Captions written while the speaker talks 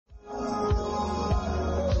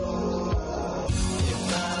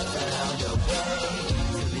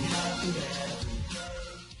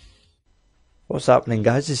What's happening,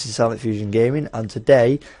 guys? This is Silent Fusion Gaming, and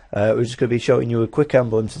today we're just going to be showing you a quick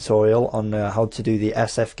Emblem tutorial on how to do the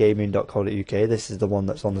sfgaming.co.uk. This is the one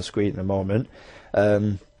that's on the screen at the moment.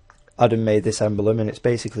 Adam made this emblem, and it's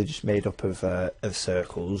basically just made up of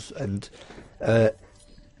circles, and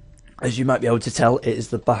as you might be able to tell, it is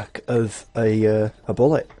the back of a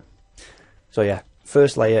bullet. So yeah,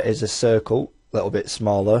 first layer is a circle, a little bit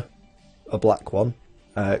smaller, a black one.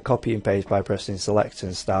 Copy and paste by pressing select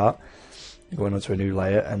and start, going onto a new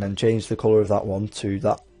layer, and then change the colour of that one to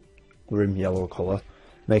that grim yellow colour.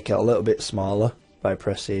 Make it a little bit smaller by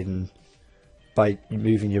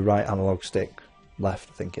moving your right analog stick left,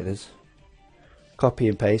 I think it is. Copy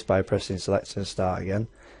and paste by pressing select and start again,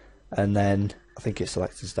 and then I think it's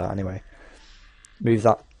select and start anyway. Move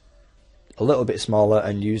that a little bit smaller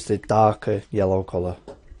and use the darker yellow colour.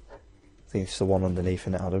 I think it's the one underneath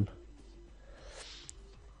in it, Adam.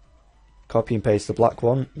 Copy and paste the black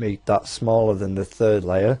one, make that smaller than the third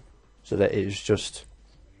layer so that it is just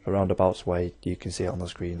a roundabout way. You can see it on the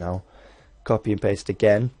screen now. Copy and paste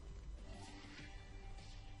again,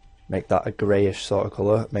 make that a greyish sort of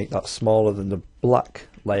colour, make that smaller than the black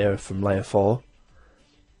layer from layer 4,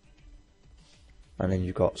 and then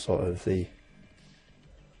you've got sort of the,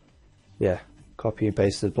 yeah, copy and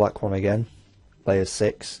paste the black one again, layer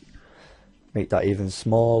 6, make that even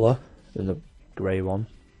smaller than the grey one.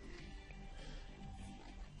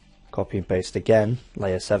 Copy and paste again,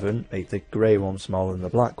 layer 7, make the grey one smaller than the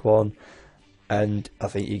black one, and I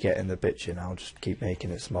think you're getting the picture now. Just keep making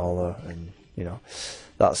it smaller, and you know,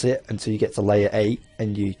 that's it until you get to layer 8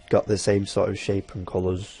 and you got the same sort of shape and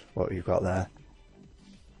colours what you've got there.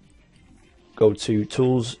 Go to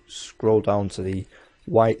tools, scroll down to the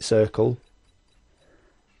white circle,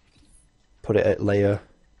 put it at layer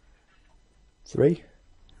 3.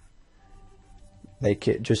 Make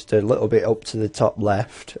it just a little bit up to the top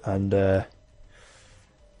left, and what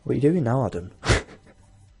are you doing now, Adam?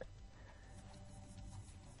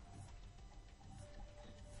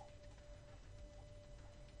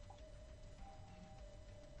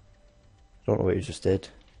 Don't know what you just did.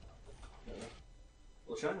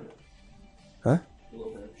 A little shine. Huh? A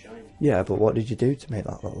little bit of shine. Yeah, but what did you do to make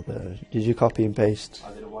that little bit of... Did you copy and paste?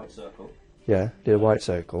 I did a white circle. Yeah, did a white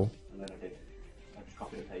circle. And then I just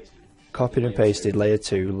copied and pasted. Copied and pasted layer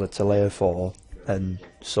 2 to layer 4, and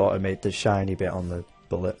sort of made the shiny bit on the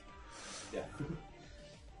bullet. Yeah.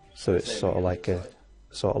 So it's sort of like a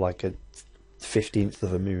 15th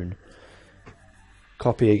of a moon.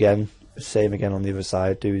 Copy again, same again on the other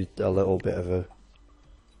side. Do a little bit of a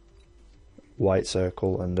white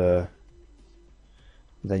circle, and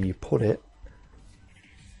then you put it.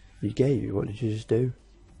 You gave. What did you just do?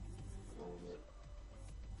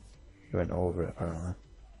 You went over it, apparently.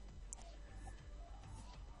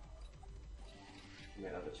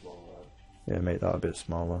 Make that a bit smaller. Yeah, make that a bit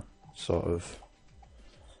smaller. Sort of.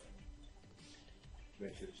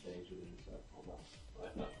 Make sure it stays within the circle.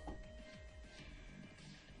 Like that.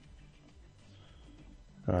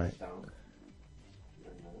 Right. Down.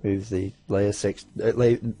 Move the layer 6.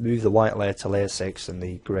 Move the white layer to layer 6 and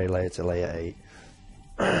the grey layer to layer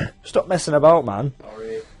 8. Stop messing about, man.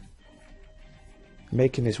 Sorry.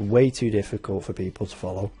 Making this way too difficult for people to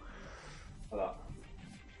follow. For that.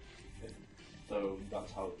 Yeah. So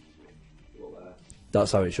that's how it will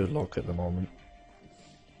That's how it should look at the moment.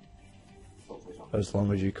 hopefully not. As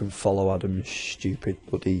long as you can follow Adam's stupid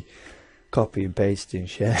bloody copy and pasting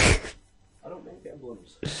shit. I don't make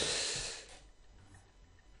emblems.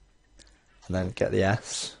 And then get the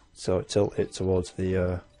S, so tilt it towards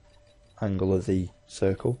the angle of the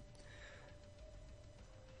circle.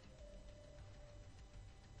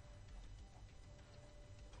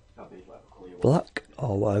 Can't be whatever colour you want. Black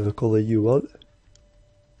or whatever colour you want.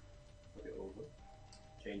 Put it over.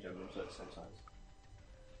 Change emblems at the same size.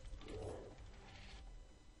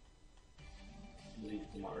 Leave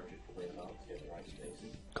the margin clear out to get the right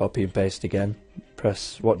spacing. Copy and paste again.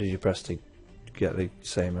 Press, what did you press to get the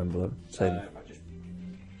same emblem? Same. I just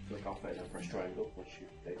click off it and then press triangle once you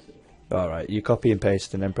paste it. Alright, you copy and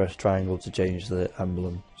paste and then press triangle to change the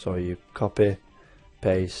emblem. So you copy,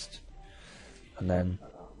 paste, and then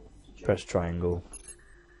Like that. press triangle.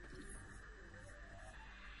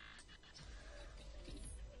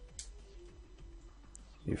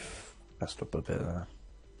 You've messed up a bit there.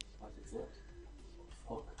 Why is it flipped?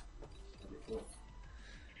 Fuck. Why is it flipped?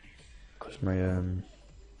 Because my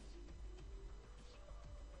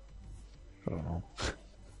I don't know.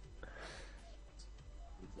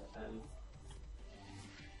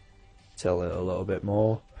 Tilt it a little bit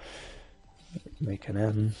more. Make an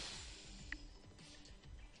M.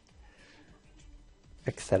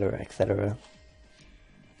 etc., etc.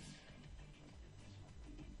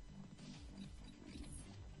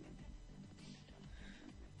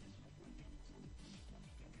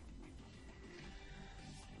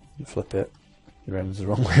 Flip it. Your end's the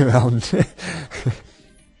wrong way around.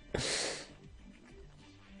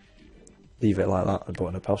 Leave it like that and put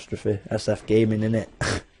an apostrophe. SF Gaming in it.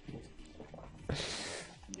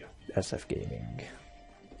 Yeah. SF Gaming.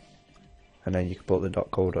 And then you can put the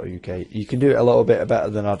 .co.uk. You can do it a little bit better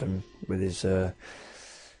than Adam with his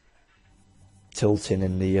tilting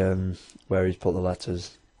in the where he's put the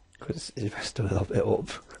letters, because he's messed a little bit up.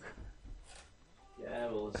 Yeah,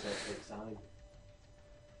 well, it's takes time.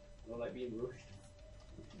 Not like being rushed.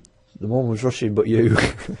 The one was rushing, but you.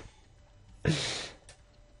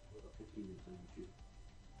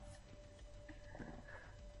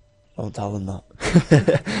 Don't tell them that.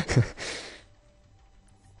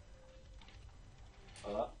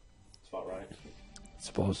 Like that? It's about right.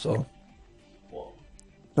 Suppose so. What?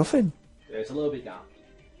 Nothing. Yeah, it's a little bit gap.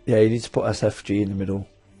 Yeah, you need to put SFG in the middle.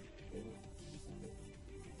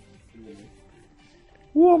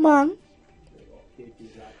 Woman.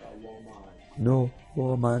 No,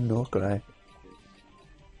 woman, no cry.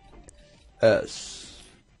 S.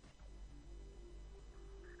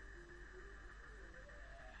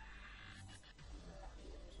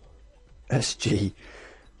 SG.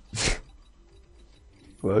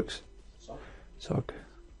 Works. Sog.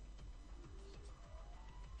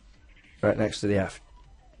 Right next to the F,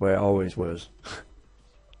 where it always was.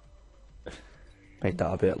 Make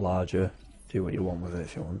that a bit larger. Do what you want with it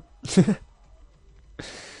if you want.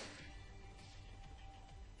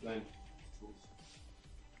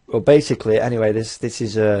 Well, basically, anyway, this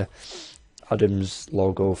is Adam's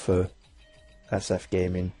logo for SF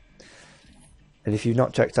Gaming. And if you've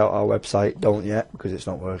not checked out our website, don't yet, because it's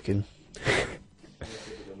not working.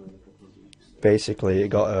 Basically, it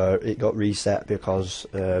got reset because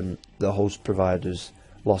the host providers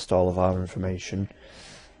lost all of our information,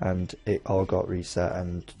 and it all got reset.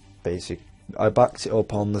 And I backed it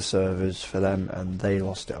up on the servers for them, and they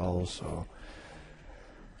lost it all. So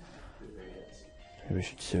maybe we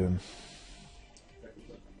should sue them.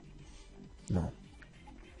 No,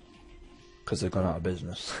 because they've gone out of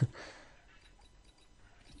business.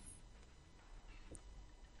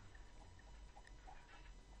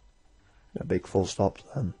 A big full stop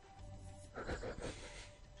then.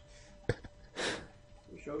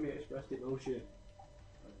 Show me expressed emotion.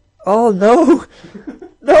 Oh no!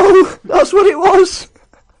 No! That's what it was!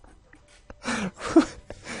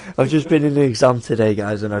 I've just been in an exam today,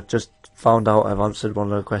 guys, and I just found out I've answered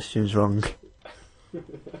one of the questions wrong.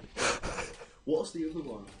 What's the other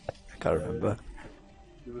one? I can't remember.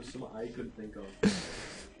 There was something I couldn't think of.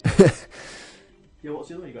 Yeah, what's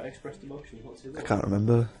the other one? You got expressed emotion. What's the other one? I can't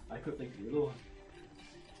remember. I couldn't think of the other one.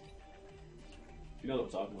 You know what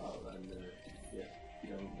I'm talking about, then yeah. If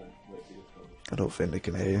you don't, then wait till you come. I don't think they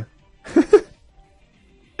can hear you.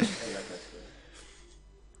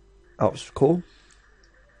 That was cool.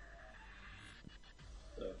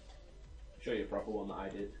 So, show you a proper one that I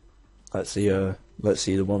did. Let's see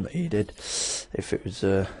the one that he did. If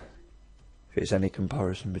it's any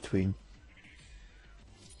comparison between.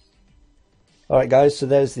 Alright guys, so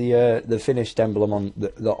there's the finished emblem on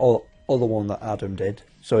the other one that Adam did.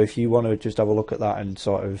 So if you want to just have a look at that and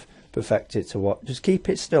sort of perfect it to what, just keep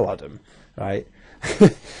it still, Adam, right?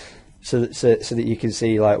 so that you can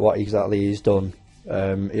see like what exactly he's done.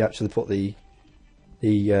 He actually put the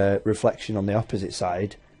reflection on the opposite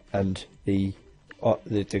side and the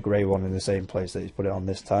grey one in the same place that he's put it on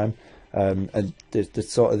this time. And the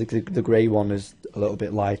sort of the grey one is a little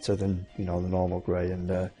bit lighter than the normal grey,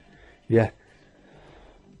 and yeah.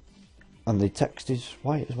 And the text is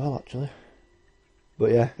white as well, actually.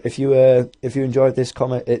 But yeah, if you enjoyed this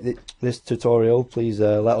this tutorial, please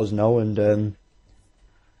let us know, and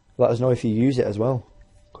let us know if you use it as well,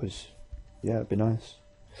 because yeah, it'd be nice.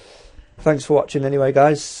 Thanks for watching anyway,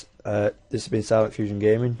 guys. This has been Silent Fusion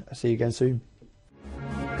Gaming. I'll see you again soon.